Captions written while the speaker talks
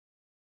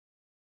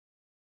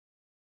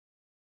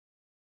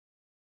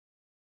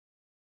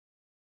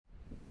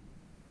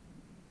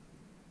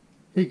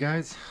Hey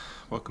guys,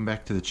 welcome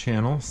back to the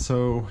channel.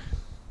 So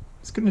I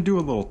was going to do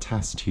a little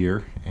test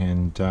here,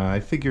 and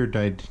I figured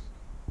I'd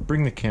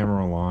bring the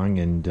camera along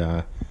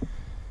and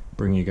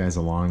bring you guys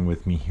along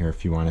with me here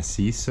if you want to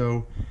see.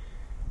 So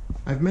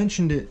I've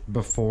mentioned it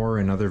before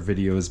in other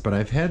videos, but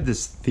I've had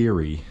this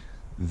theory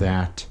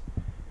that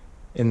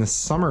in the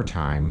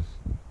summertime,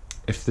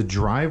 if the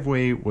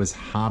driveway was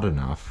hot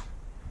enough,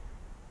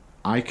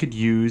 I could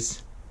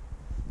use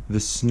the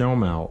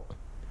Snowmelt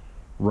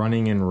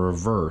running in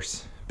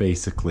reverse,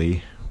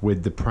 basically,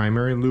 with the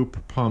primary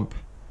loop pump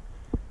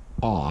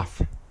off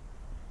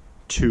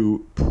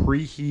to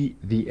preheat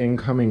the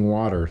incoming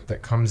water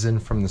that comes in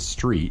from the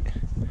street.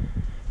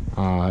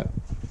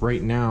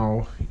 Right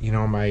now, you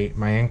know, my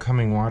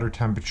incoming water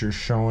temperature is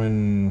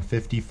showing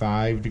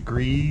 55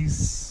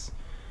 degrees.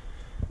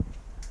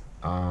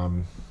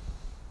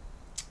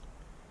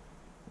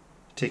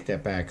 Take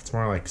that back, it's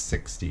more like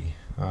 60.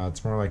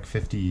 It's more like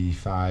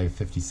 55,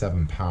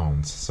 57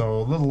 pounds. So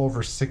a little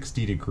over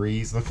 60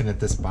 degrees. Looking at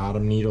this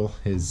bottom needle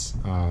is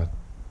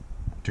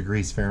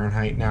degrees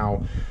Fahrenheit.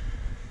 Now,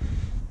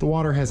 the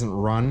water hasn't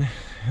run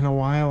in a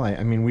while.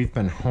 I mean, we've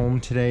been home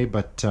today,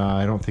 but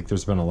I don't think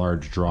there's been a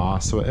large draw.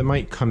 So it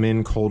might come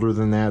in colder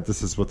than that.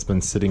 This is what's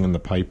been sitting in the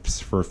pipes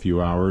for a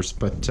few hours.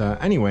 But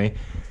anyway,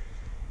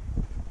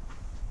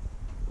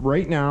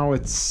 right now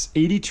it's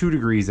 82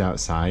 degrees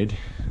outside.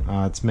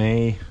 It's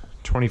May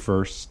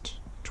 21st.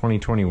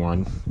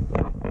 2021,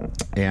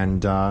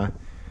 and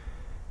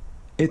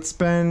it's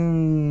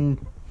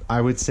been, I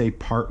would say,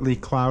 partly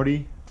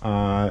cloudy.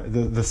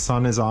 The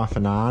sun is off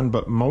and on,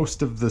 but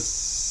most of the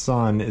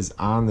sun is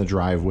on the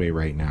driveway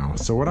right now.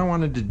 So what I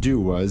wanted to do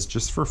was,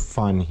 just for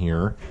fun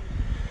here,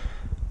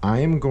 I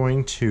am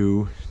going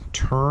to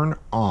turn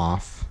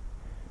off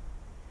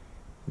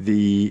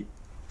the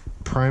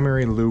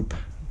primary loop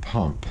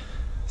pump.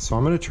 So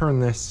I'm going to turn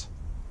this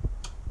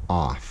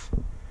off.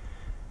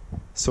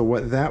 So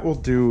what that will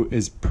do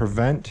is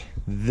prevent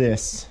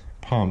this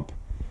pump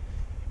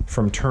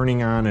from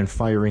turning on and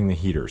firing the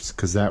heaters,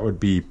 because that would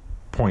be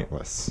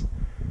pointless.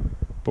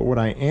 But what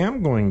I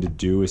am going to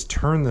do is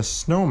turn the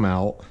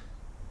Snowmelt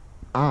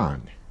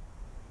on.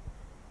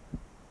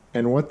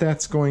 And what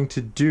that's going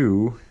to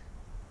do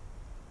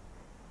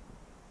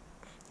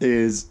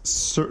is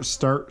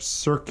start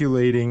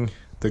circulating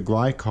the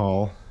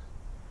glycol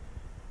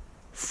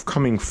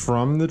coming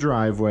from the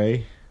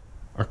driveway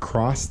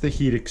across the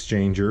heat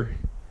exchanger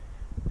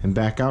and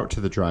back out to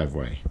the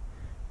driveway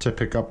to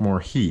pick up more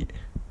heat.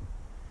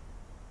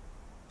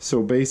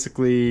 So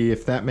basically,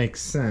 if that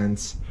makes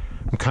sense,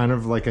 I'm kind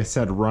of, like I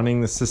said,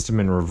 running the system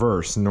in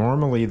reverse.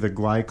 Normally the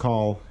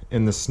glycol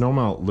in the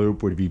Snowmelt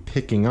loop would be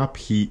picking up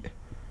heat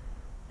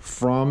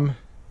from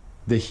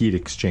the heat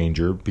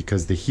exchanger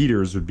because the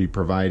heaters would be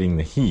providing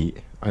the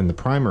heat in the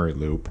primary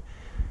loop.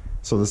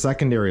 So the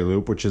secondary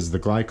loop, which is the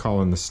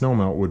glycol in the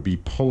Snowmelt, would be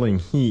pulling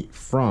heat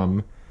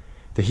from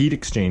the heat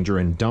exchanger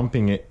and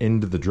dumping it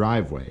into the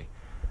driveway.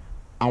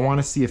 I want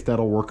to see if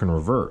that'll work in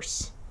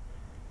reverse.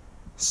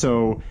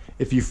 So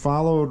if you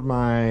followed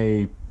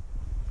one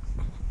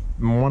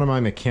of my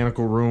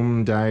mechanical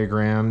room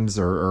diagrams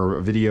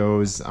or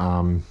videos,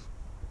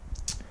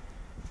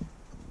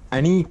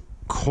 any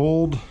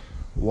cold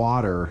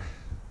water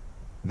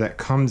that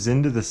comes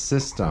into the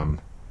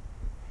system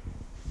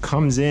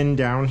comes in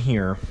down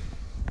here,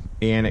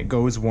 and it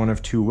goes one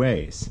of two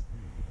ways.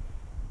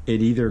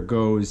 It either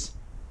goes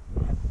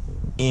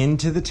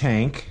into the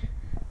tank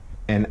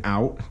and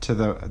out to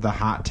the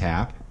hot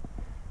tap,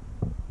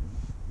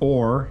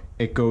 or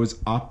it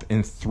goes up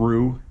and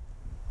through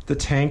the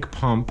tank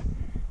pump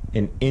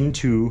and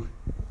into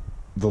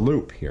the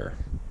loop here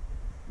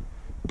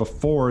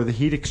before the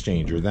heat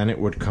exchanger. Then it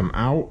would come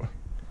out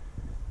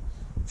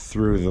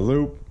through the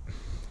loop,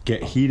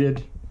 get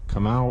heated,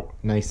 come out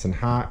nice and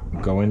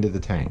hot, go into the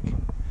tank.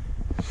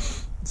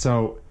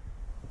 So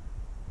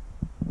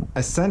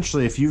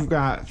essentially, if you've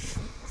got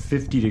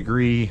 50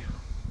 degree,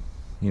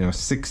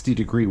 60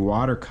 degree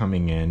water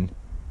coming in,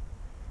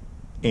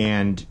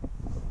 and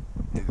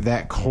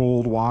that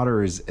cold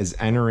water is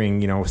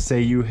entering,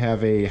 say you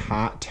have a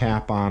hot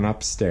tap on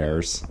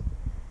upstairs,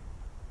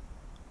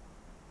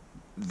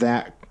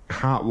 that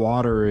hot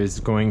water is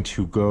going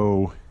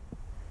to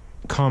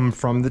come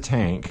from the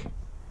tank,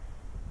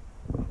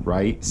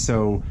 right?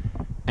 So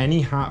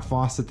any hot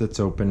faucet that's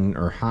open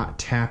or hot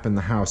tap in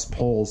the house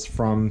pulls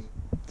from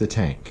the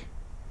tank.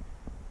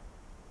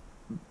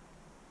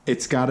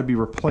 It's got to be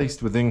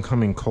replaced with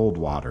incoming cold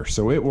water.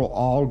 So it will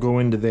all go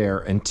into there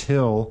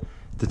until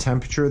the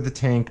temperature of the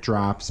tank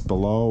drops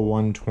below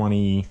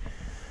 120.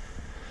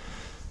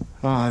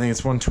 I think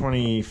it's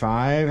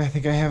 125. I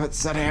think I have it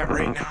set at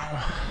right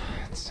now.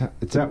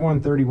 It's at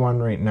 131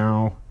 right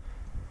now.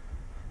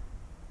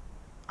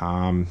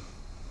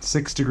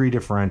 6 degree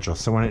differential.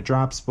 So when it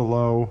drops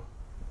below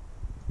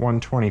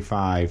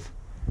 125,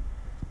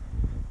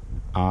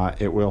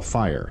 it will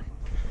fire.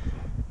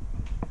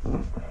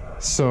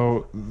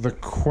 So the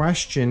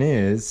question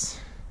is,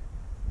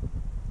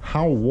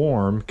 how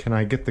warm can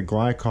I get the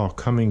glycol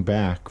coming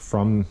back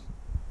from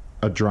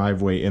a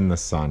driveway in the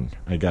sun,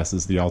 I guess,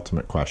 is the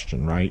ultimate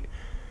question, right?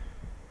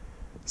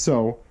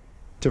 So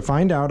to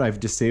find out, I've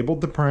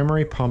disabled the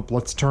primary pump.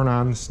 Let's turn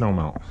on the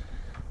Snowmelt.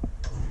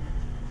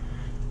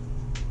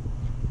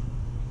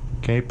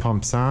 Okay,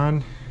 pump's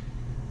on.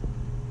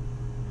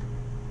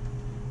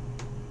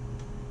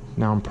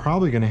 Now I'm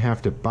probably going to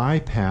have to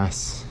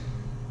bypass,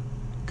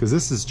 because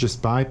this is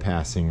just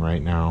bypassing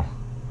right now.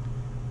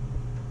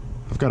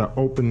 I've got to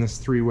open this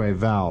three-way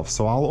valve,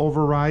 so I'll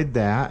override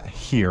that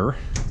here.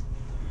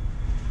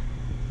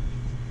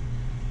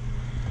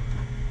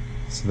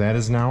 So that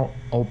is now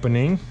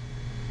opening.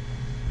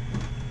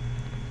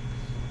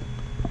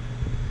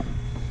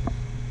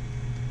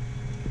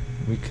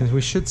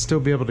 We should still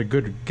be able to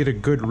get a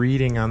good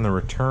reading on the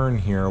return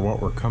here, what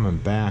we're coming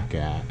back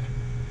at.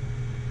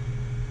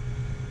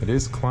 It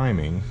is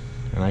climbing,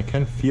 and I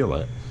can feel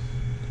it.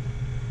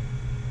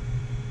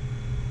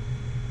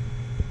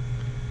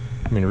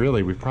 I mean,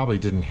 really, we probably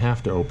didn't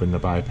have to open the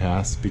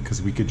bypass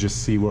because we could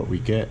just see what we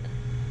get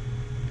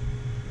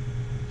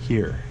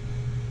here.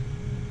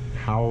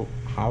 How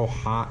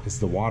hot is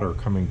the water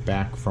coming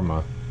back from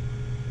a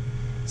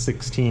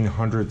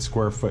 1,600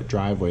 square foot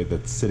driveway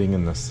that's sitting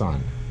in the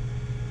sun?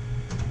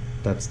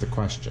 That's the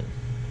question,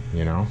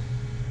 you know?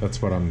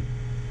 That's what I'm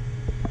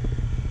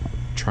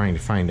trying to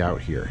find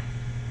out here.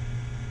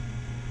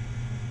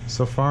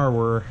 So far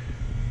we're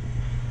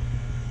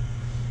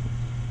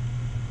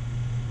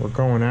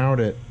going out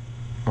at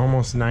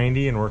almost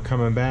 90 and we're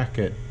coming back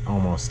at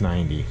almost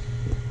 90.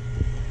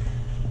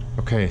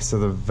 Okay, so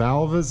the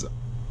valve is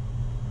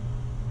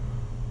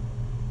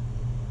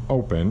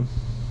open,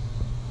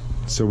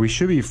 so we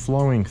should be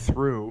flowing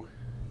through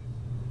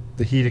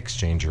the heat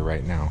exchanger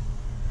right now.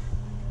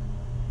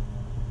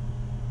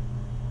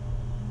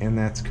 And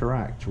that's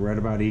correct. We're at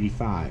about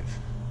 85.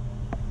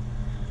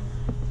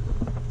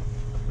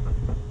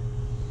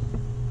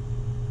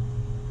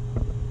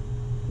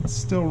 It's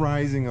still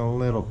rising a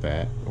little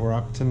bit. We're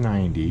up to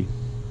 90.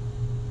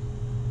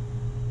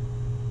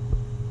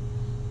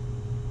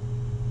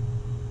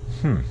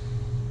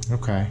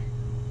 Okay.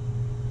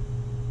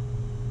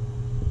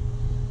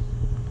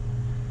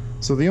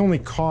 So the only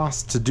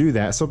cost to do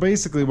that, so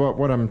basically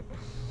what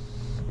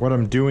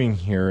I'm doing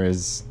here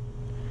is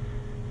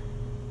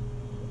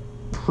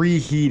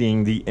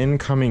preheating the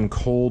incoming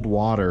cold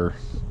water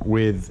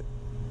with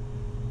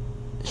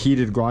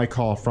heated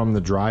glycol from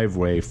the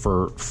driveway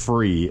for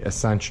free,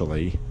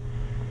 essentially,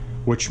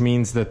 which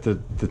means that the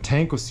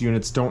tankless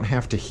units don't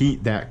have to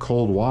heat that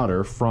cold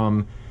water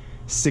from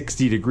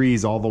 60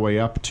 degrees all the way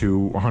up to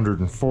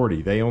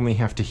 140. They only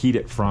have to heat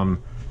it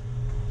from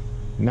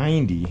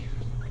 90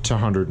 to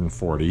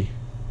 140.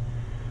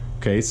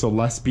 Okay, so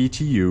less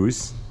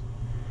BTUs.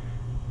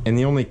 And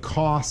the only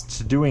cost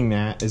to doing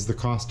that is the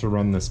cost to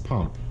run this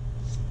pump.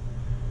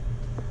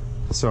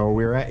 So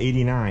we're at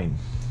 89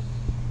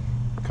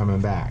 coming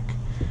back.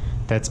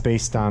 That's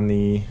based on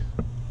the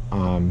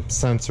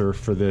sensor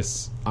for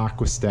this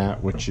aquastat,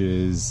 which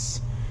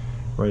is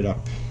right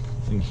up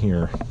in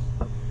here.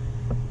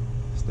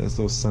 So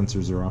those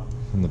sensors are up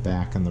in the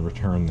back on the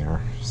return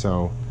there.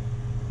 So,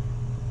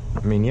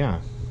 I mean, yeah,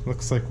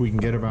 looks like we can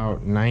get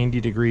about 90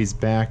 degrees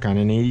back on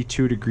an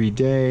 82 degree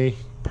day,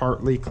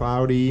 partly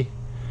cloudy,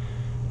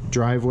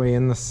 driveway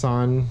in the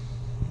sun.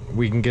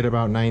 We can get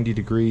about 90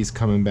 degrees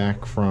coming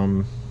back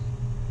from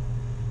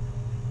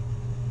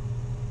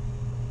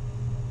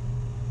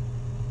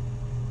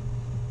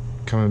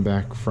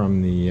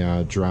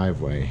the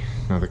driveway.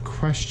 Now the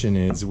question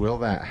is, will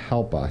that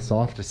help us?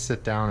 I'll have to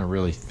sit down and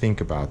really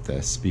think about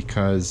this,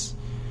 because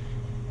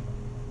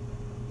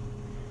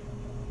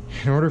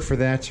in order for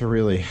that to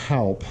really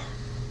help,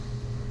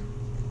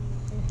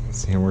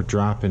 see, we're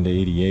dropping to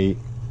 88.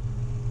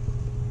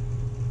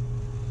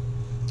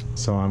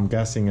 So I'm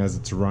guessing as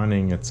it's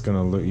running, it's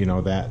gonna, you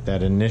know,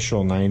 that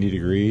initial 90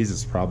 degrees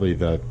is probably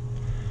the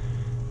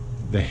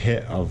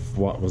hit of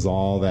what was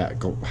all that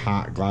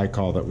hot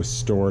glycol that was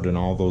stored in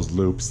all those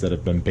loops that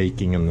have been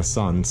baking in the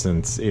sun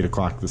since 8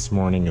 o'clock this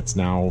morning. It's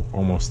now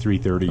almost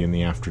 3:30 in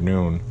the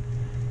afternoon.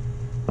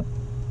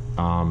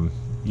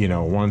 You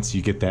know, once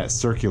you get that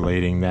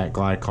circulating, that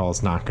glycol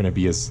is not going to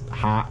be as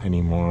hot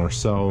anymore.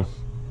 So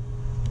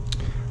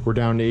we're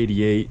down to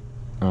 88.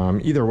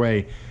 Either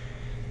way,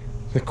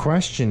 the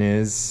question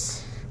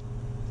is,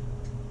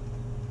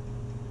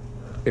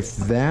 if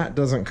that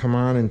doesn't come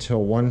on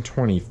until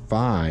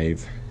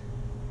 125,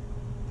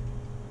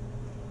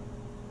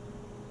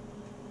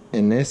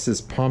 and this is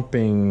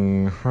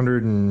pumping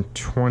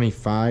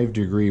 125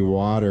 degree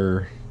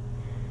water,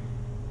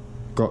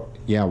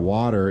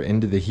 water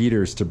into the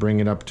heaters to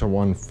bring it up to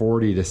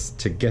 140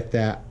 to get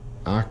that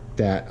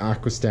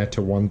aquastat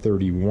to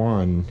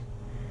 131,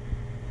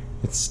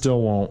 it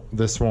still won't.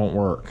 This won't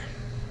work.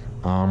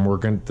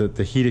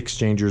 The heat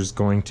exchanger is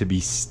going to be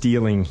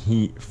stealing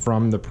heat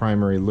from the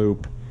primary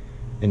loop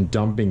and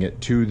dumping it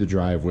to the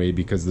driveway,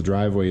 because the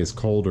driveway is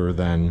colder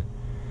than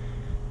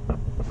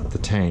the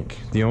tank.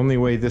 The only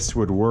way this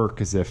would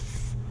work is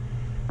if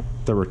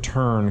the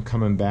return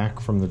coming back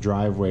from the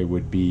driveway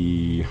would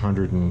be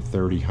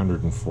 130,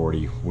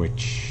 140,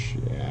 which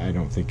I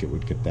don't think it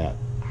would get that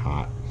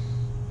hot.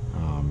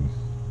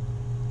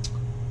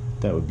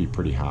 That would be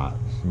pretty hot.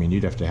 I mean,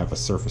 you'd have to have a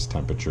surface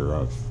temperature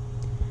of,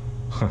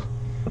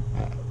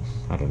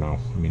 I don't know.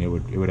 I mean, it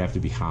would have to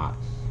be hot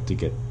to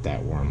get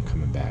that warm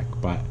coming back.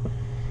 But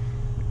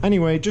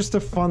anyway, just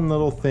a fun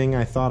little thing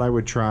I thought I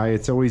would try.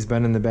 It's always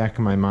been in the back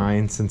of my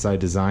mind since I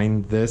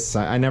designed this.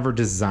 I never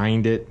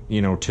designed it,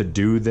 you know, to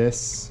do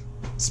this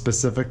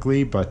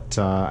specifically, but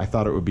I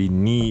thought it would be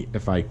neat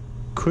if I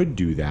could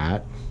do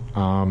that.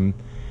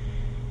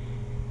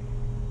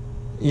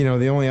 You know,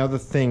 the only other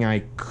thing I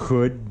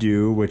could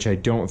do, which I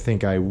don't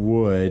think I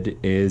would,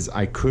 is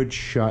I could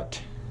shut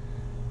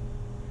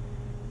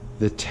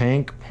the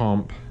tank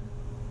pump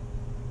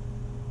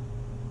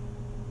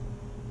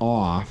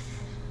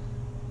off.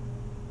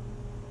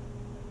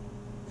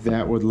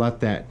 That would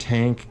let that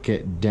tank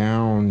get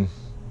down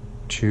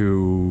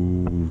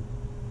to,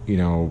 you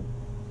know,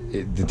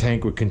 the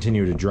tank would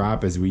continue to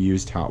drop as we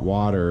used hot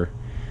water,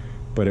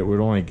 but it would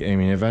only, I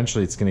mean,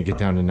 eventually it's going to get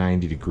down to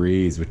 90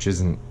 degrees, which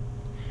isn't,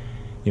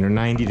 you know,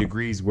 90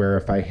 degrees where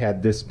if I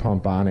had this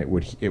pump on, it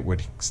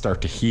would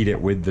start to heat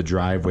it with the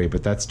driveway,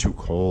 but that's too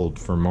cold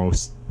for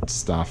most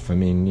stuff. I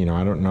mean, you know,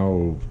 I don't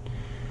know,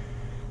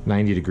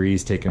 90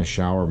 degrees taking a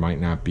shower might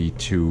not be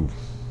too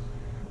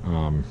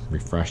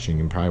refreshing,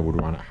 and probably would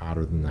want it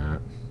hotter than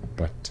that.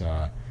 But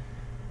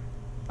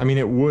I mean,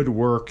 it would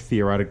work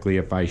theoretically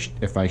if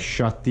I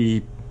shut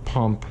the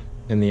pump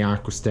and the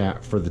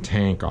aquastat for the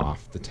tank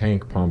off, the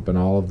tank pump and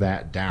all of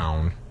that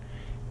down,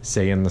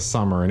 say in the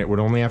summer, and it would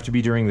only have to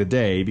be during the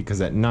day,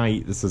 because at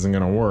night this isn't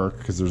going to work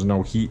because there's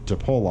no heat to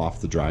pull off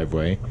the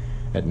driveway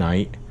at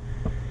night.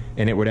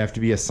 And it would have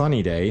to be a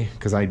sunny day,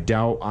 because I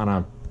doubt on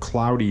a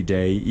cloudy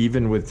day,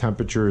 even with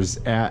temperatures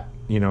at,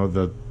 you know,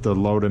 the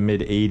low to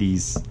mid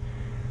 80s,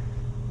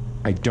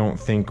 I don't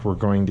think we're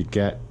going to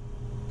get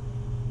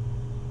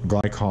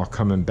glycol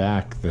coming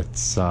back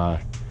that's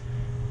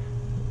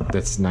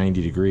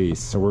 90 degrees.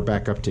 So we're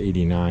back up to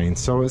 89.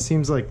 So it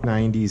seems like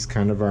 90 is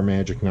kind of our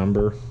magic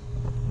number.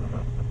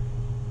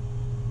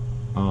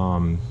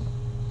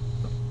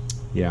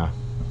 Yeah.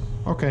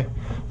 Okay.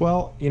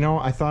 Well, you know,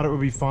 I thought it would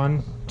be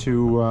fun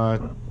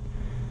to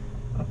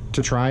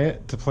try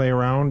it, to play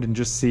around and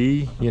just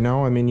see, you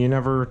know. I mean, you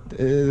never,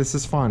 this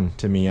is fun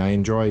to me. I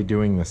enjoy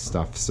doing this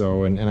stuff.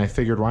 So, and I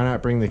figured, why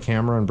not bring the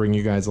camera and bring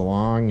you guys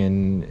along,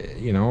 and,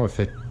 you know, if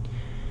it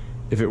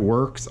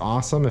works,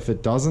 awesome. If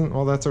it doesn't,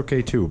 well, that's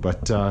okay too.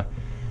 But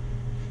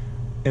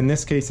in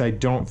this case, I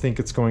don't think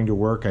it's going to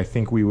work. I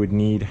think we would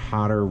need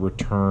hotter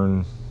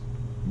return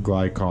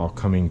glycol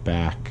coming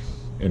back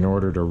in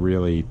order to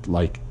really,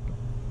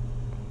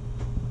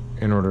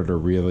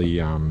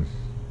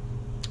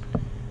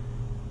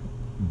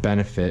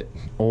 benefit,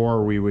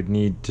 or we would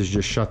need to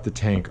just shut the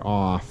tank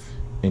off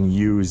and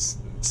use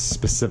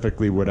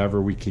specifically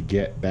whatever we could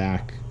get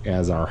back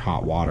as our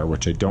hot water,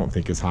 which I don't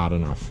think is hot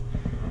enough.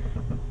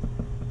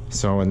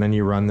 So, and then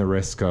you run the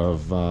risk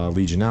of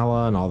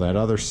Legionella and all that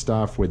other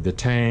stuff with the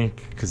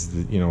tank, because,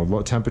 you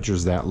know,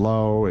 temperatures that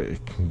low,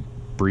 it can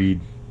breed,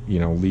 you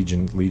know,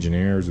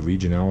 Legionnaires or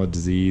Legionella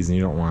disease, and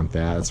you don't want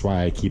that. That's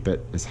why I keep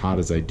it as hot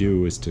as I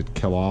do, is to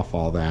kill off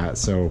all that.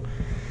 So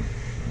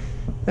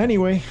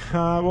anyway,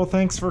 well,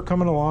 thanks for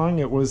coming along.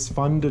 It was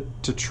fun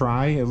to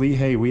try. At least,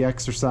 hey, we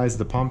exercised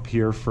the pump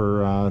here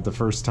for the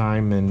first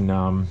time in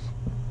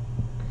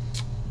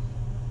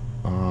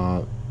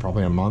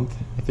probably a month.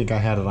 I think I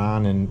had it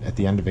on at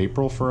the end of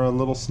April for a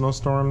little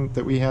snowstorm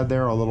that we had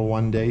there, a little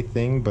one-day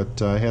thing,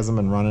 but it hasn't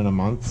been running a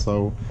month.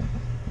 So,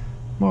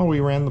 well, we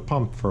ran the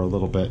pump for a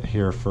little bit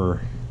here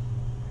for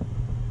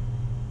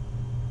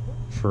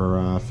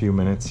a few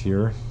minutes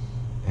here,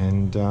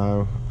 and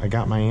I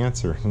got my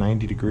answer.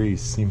 90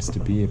 degrees seems to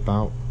be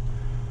about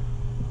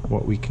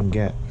what we can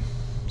get.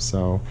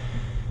 So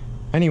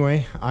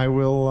anyway, I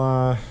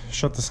will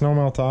shut the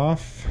Snowmelt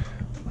off,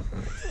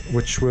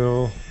 which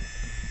will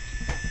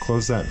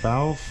close that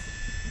valve,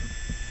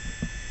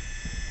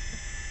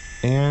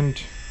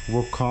 and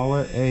we'll call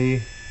it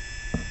a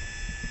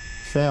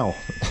fail.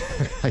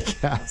 I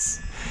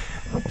guess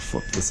I'll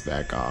flip this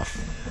back off,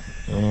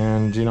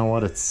 and you know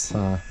what, it's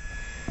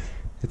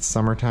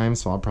summertime,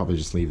 so I'll probably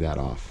just leave that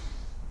off.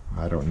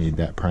 I don't need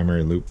that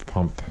primary loop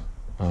pump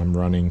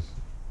running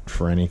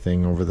for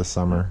anything over the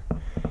summer.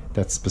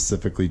 That's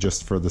specifically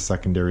just for the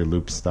secondary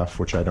loop stuff,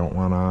 which I don't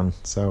want on.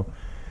 So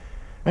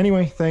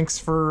anyway, thanks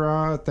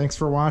for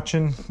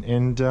watching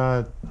and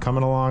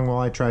coming along while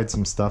I tried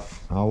some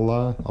stuff.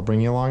 I'll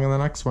bring you along in the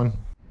next one.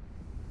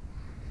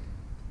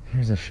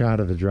 Here's a shot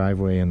of the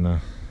driveway in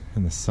the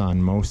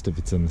sun. Most of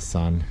it's in the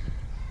sun.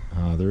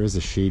 There is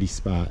a shady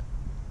spot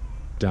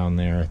down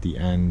there at the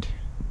end,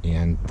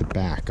 and the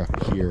back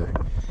up here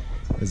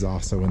is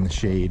also in the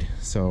shade.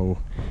 So,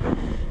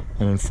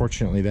 and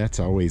unfortunately that's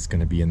always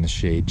going to be in the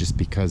shade, just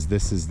because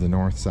this is the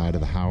north side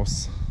of the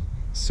house,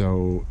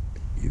 so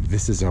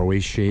this is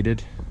always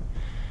shaded.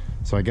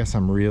 So I guess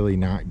I'm really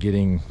not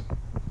getting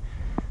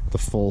the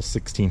full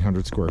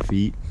 1,600 square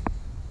feet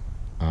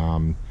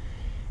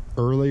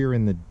Earlier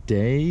in the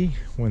day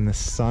when the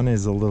sun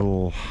is a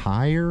little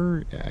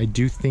higher, I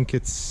do think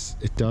it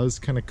does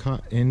kind of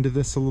cut into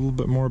this a little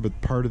bit more, but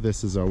part of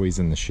this is always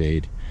in the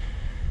shade.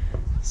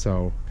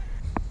 So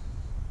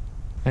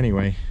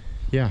anyway,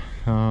 yeah,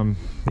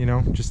 you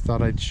know, just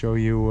thought I'd show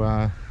you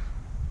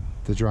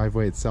the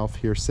driveway itself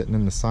here sitting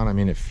in the sun. I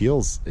mean, it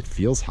feels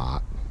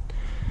hot,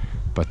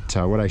 but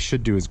what I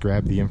should do is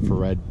grab the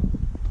infrared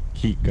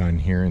heat gun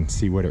here and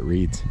see what it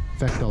reads. In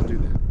fact, I'll do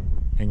that.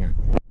 Hang on.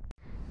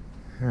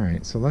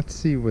 Alright, so let's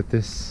see what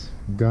this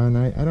gun,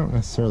 I don't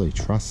necessarily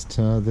trust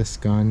this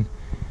gun.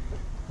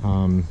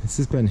 This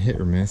has been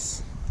hit or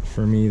miss.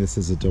 For me, this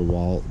is a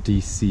DeWalt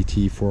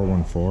DCT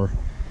 414.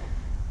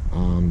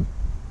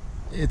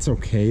 It's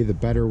okay. The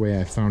better way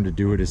I found to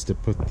do it is to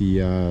put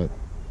the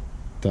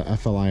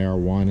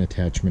FLIR1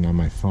 attachment on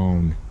my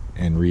phone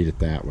and read it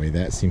that way.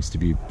 That seems to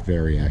be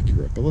very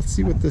accurate. But let's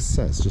see what this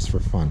says, just for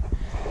fun.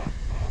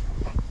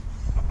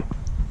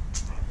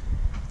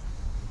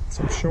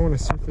 So I'm showing a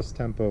surface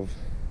temp of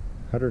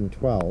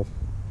 112,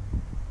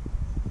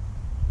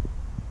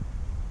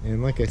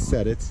 and like I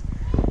said, it's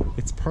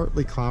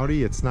partly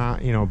cloudy. It's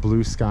not, you know,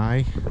 blue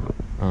sky.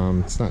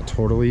 It's not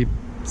totally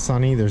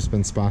sunny. There's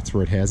been spots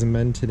where it hasn't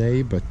been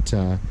today, but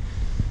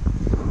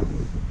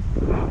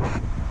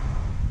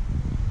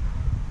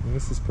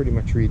this is pretty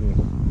much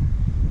reading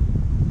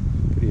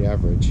pretty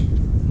average.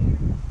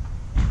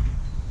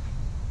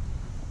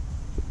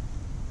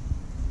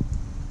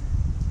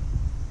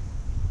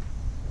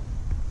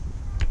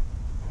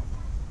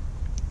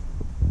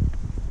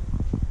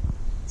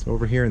 So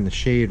over here in the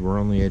shade, we're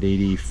only at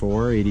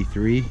 84,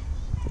 83.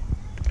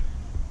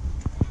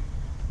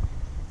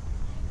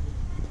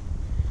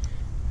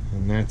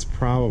 And that's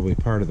probably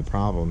part of the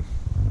problem.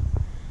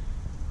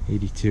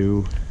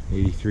 82,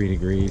 83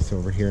 degrees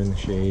over here in the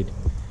shade.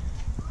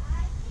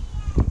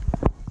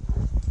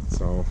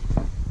 So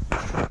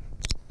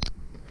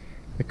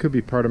it could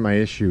be part of my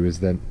issue, is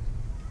that,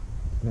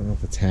 I don't know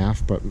if it's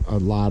half, but a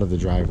lot of the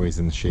driveway's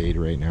in the shade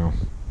right now.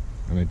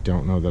 And I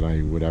don't know that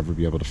I would ever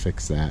be able to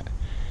fix that.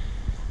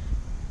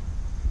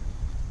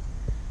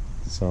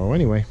 So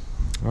anyway,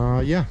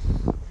 yeah.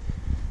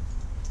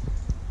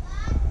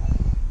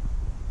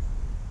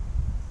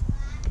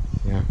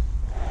 Yeah.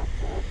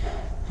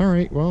 All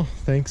right, well,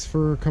 thanks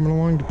for coming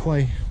along to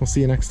play. We'll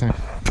see you next time.